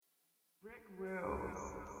Brick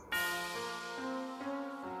Reels.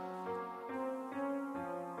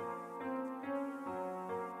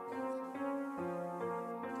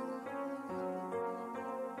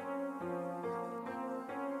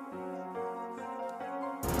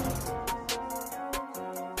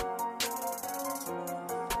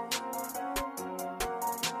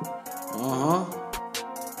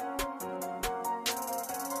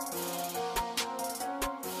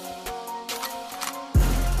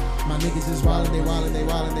 My niggas is wildin', they wildin', they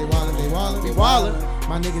wildin', they wildin', they wildin', they wildin'.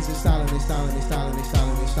 My niggas is stylin', they stylin', they stylin', they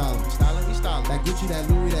stylin', they stylin', stylin', we stylin'. That Gucci, that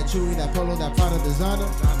Louis, that Chewy, that Polo, that Prada, designer.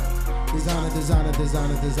 Designer, designer,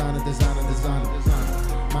 designer, designer, designer,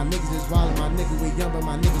 designer. My niggas is wildin', my nigga we young, but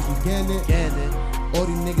my niggas we gettin' it. All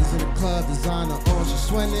these niggas in the club, designer on, she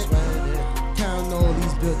sweatin' it. Countin' all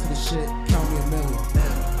these bills to the shit, count me a million.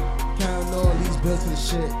 Countin' all these bills to the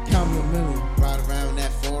shit, count me a million. Ride around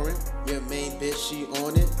that foreign, your main bitch, she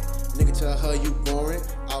on it. Nigga tell her you boring.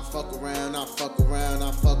 I'll fuck around, I'll fuck around,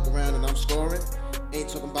 I'll fuck around and I'm scoring. Ain't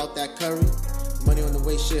talking about that curry. Money on the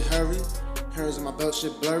way, shit hurry. Hers on my belt,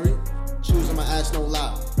 shit blurry. Shoes on my ass, no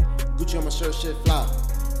lie. Gucci on my shirt, shit fly.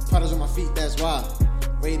 Prada's on my feet, that's why.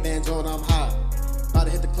 Ray-Bans on, I'm high. About to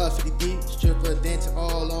hit the club 50 deep. Stripper dancing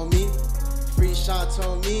all on me. Free shots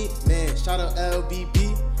on me, man. Shout out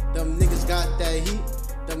LBB. Them niggas got that heat.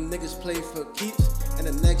 Them niggas play for keeps. And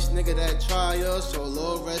the next nigga that try us, so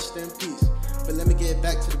Lord rest in peace. But let me get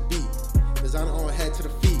back to the beat. Designer on head to the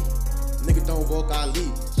feet. Nigga don't walk, I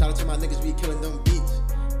lead. Shout out to my niggas, we killing them beats.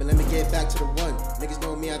 But let me get back to the one. Niggas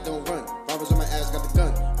know me, I don't run. Robbers on my ass, got the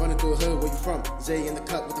gun. Running through a hood, where you from? Zay in the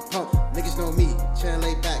cup with the pump. Niggas know me, chillin'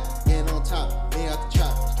 laid back, getting on top. Me out the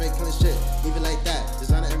trap, straight killing shit, leave it like that.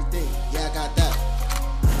 Designer everything, yeah I got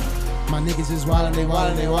that. My niggas is wildin', they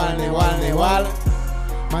wildin', they wildin', they wildin', they wildin'.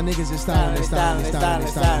 My niggas is stylin', they stylin', they stylin', they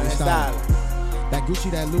stylin', they stylin'. That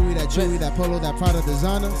Gucci, that Louis, that Chewy, that Polo, that Prada,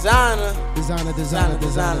 designer. Designer, designer, designer,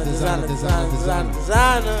 designer, designer, designer,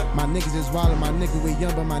 designer. My niggas is wildin', my nigga we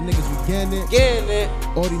young, but my niggas we gettin' it.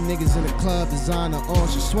 All these niggas in the club, designer on,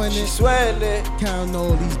 she sweatin' it. Countin'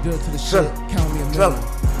 all these bills to the shit, count me a million.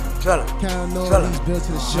 Countin' all these bills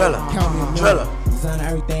to the shit, count me a million. Designer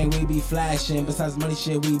everything we be flashing. Besides money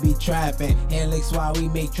shit we be trapping. Hand licks while we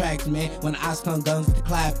make tracks, man. When the ops come, guns get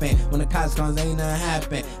clapping. When the cops comes, ain't nothing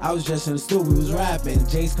happen. I was just in the studio, we was rapping.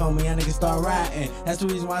 Jay's called me, young niggas start ratting. That's the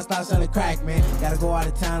reason why I stopped selling crack, man. Gotta go out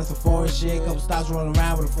of town, some foreign shit. Couple stops rolling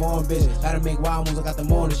around with a foreign bitch. Gotta make wild moves, I got the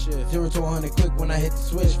morning shit. 0 to 100 quick when I hit the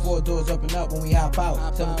switch. 4 doors up and up when we hop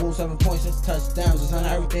out. 7 goals, 7 points, 6 touchdowns. Designer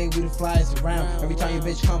everything, we the flyest around. Every time your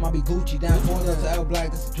bitch come, I be Gucci down. Pulling up to L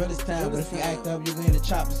Black, this is Drilla's town. But if you act up, you gon' hear the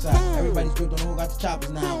chopper side. Everybody's gripped on who got the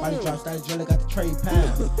choppers now. Body drop, started Drilla, got the trade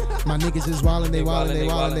pound. My niggas is wildin', they wildin', they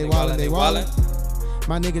wildin', they wildin', they wildin'.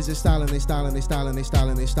 My niggas is stylin', they stylin', they stylin', they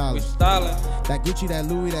stylin', they stylin'. We stylin'. That Gucci, that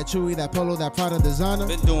Louis, that Chewy, that Polo, that Prada, designer.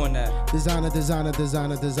 Been doing that. Designer, designer,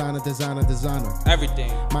 designer, designer, designer, designer.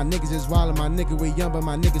 Everything. My niggas is wildin', my nigga we young, but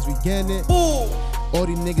my niggas we gettin' it. Ooh. All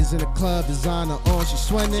these niggas in the club, designer on, she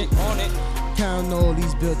sweatin' it. On it. Countin' all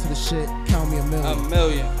these bills to the shit, count me a million. A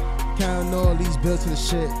million. Countin' all these bills to the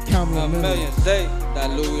shit, count me a million. A million. Zay. That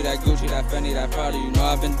Louis, that Gucci, that Fendi, that Prada. You know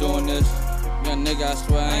I've been doing this. Young nigga, I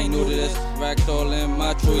swear I ain't new to this. Racks all in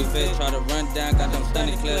my Chewy fit. Try to run down, got them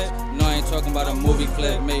stunning clips. No, I ain't talking about a movie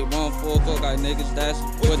clip. Made 1 4 coke, got niggas that's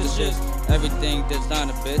with the shits. Everything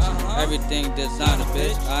designer, bitch. Everything designer,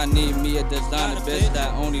 bitch. I need me a designer, bitch.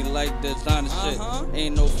 That only like designer shit.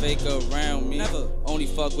 Ain't no fake around me. Only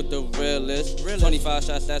fuck with the realest. 25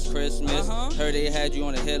 shots, that's Christmas. Heard they had you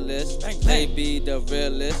on the hit list. They be the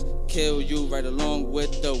realest. Kill you right along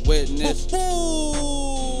with the witness.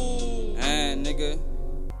 And nigga.